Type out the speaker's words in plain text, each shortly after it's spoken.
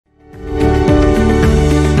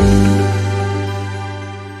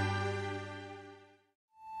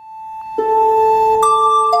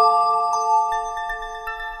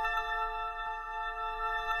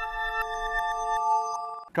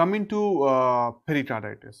Coming to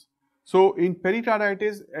pericarditis. So in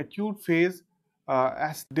pericarditis acute phase,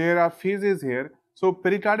 as there are phases here. So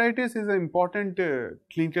pericarditis is an important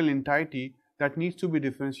clinical entity that needs to be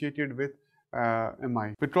differentiated with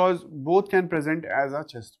MI, because both can present as a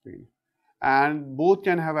chest pain and both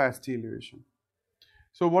can have a ST elevation.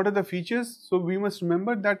 So what are the features? So we must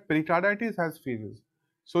remember that pericarditis has phases.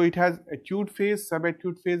 So it has acute phase,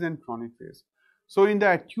 subacute phase and chronic phase. So in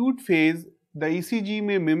the acute phase, the ECG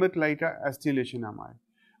may mimic like a ST elevation MI,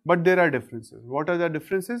 but there are differences. What are the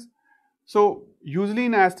differences? So usually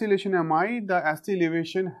in ST elevation MI, the ST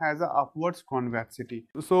elevation has a upwards convexity.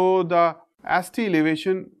 So the ST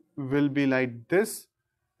elevation will be like this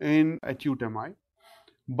in acute MI,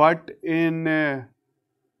 but in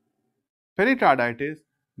pericarditis,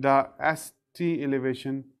 the ST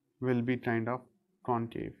elevation will be kind of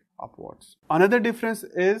concave upwards. Another difference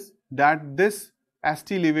is that this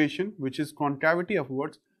ST elevation, which is concavity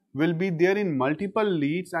upwards, will be there in multiple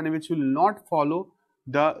leads and which will not follow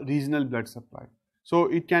the regional blood supply. So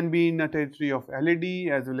it can be in the territory of LAD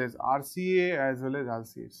as well as RCA as well as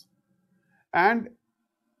LCAs, and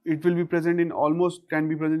it will be present in can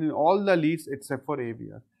be present in all the leads except for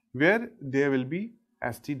AVR, where there will be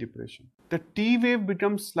ST depression. The T wave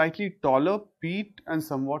becomes slightly taller, peaked and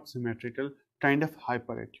somewhat symmetrical, kind of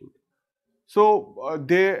hyperacute. So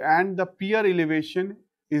the PR elevation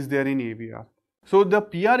is there in AVR. So the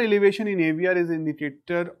PR elevation in AVR is an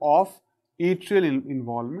indicator of atrial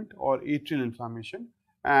involvement or atrial inflammation,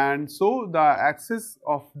 and so the axis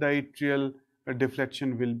of the atrial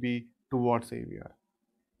deflection will be towards AVR.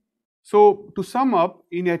 So to sum up,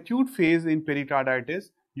 in acute phase in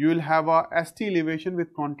pericarditis, you will have a ST elevation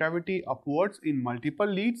with concavity upwards in multiple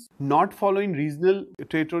leads, not following regional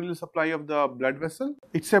territorial supply of the blood vessel,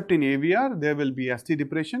 except in AVR there will be ST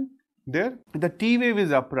depression there. The T wave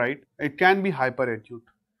is upright, it can be hyperacute,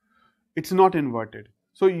 it's not inverted.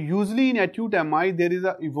 So usually in acute MI there is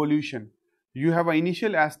a evolution. You have an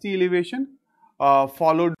initial ST elevation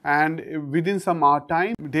followed, and within some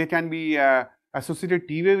time there can be associated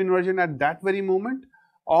T wave inversion at that very moment,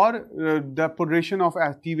 or the progression of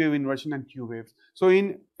T wave inversion and Q waves. So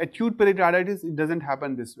in acute pericarditis it doesn't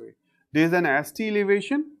happen this way. There is an ST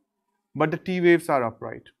elevation but the T waves are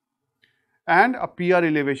upright and a PR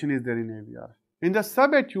elevation is there in AVR. In the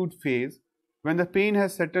subacute phase, when the pain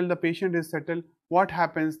has settled, the patient is settled, what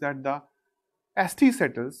happens that the ST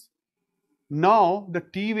settles. Now the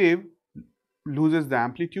T wave loses the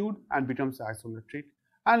amplitude and becomes isometric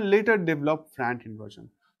and later develop Frank inversion.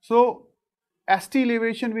 So ST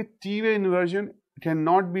elevation with T wave inversion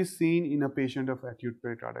cannot be seen in a patient of acute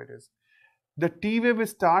pericarditis. The T wave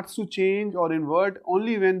starts to change or invert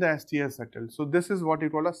only when the ST has settled. So this is what we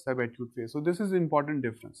call a subacute phase. So this is an important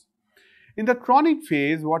difference. In the chronic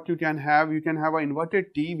phase, what you can have an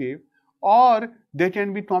inverted T wave, or there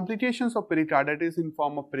can be complications of pericarditis in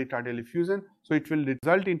form of pericardial effusion. So it will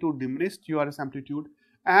result into diminished QRS amplitude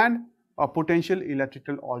and a potential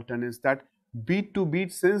electrical alternance, that beat to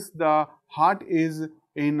beat, since the heart is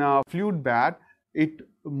in a fluid bath, it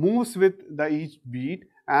moves with the each beat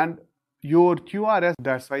and your QRS,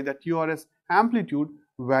 that's why the QRS amplitude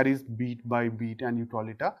varies beat by beat and you call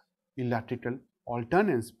it a electrical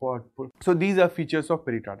alternance. So these are features of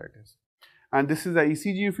pericarditis. And this is the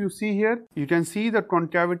ECG. If you see here, you can see the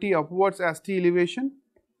concavity upwards ST elevation,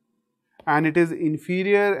 and it is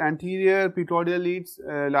inferior, anterior, precordial leads,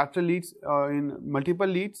 lateral leads, in multiple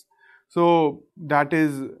leads. So that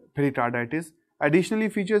is pericarditis. Additionally,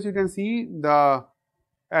 features you can see the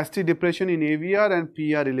ST depression in AVR and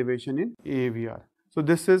PR elevation in AVR. So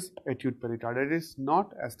this is acute pericarditis,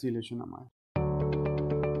 not ST elevation MI.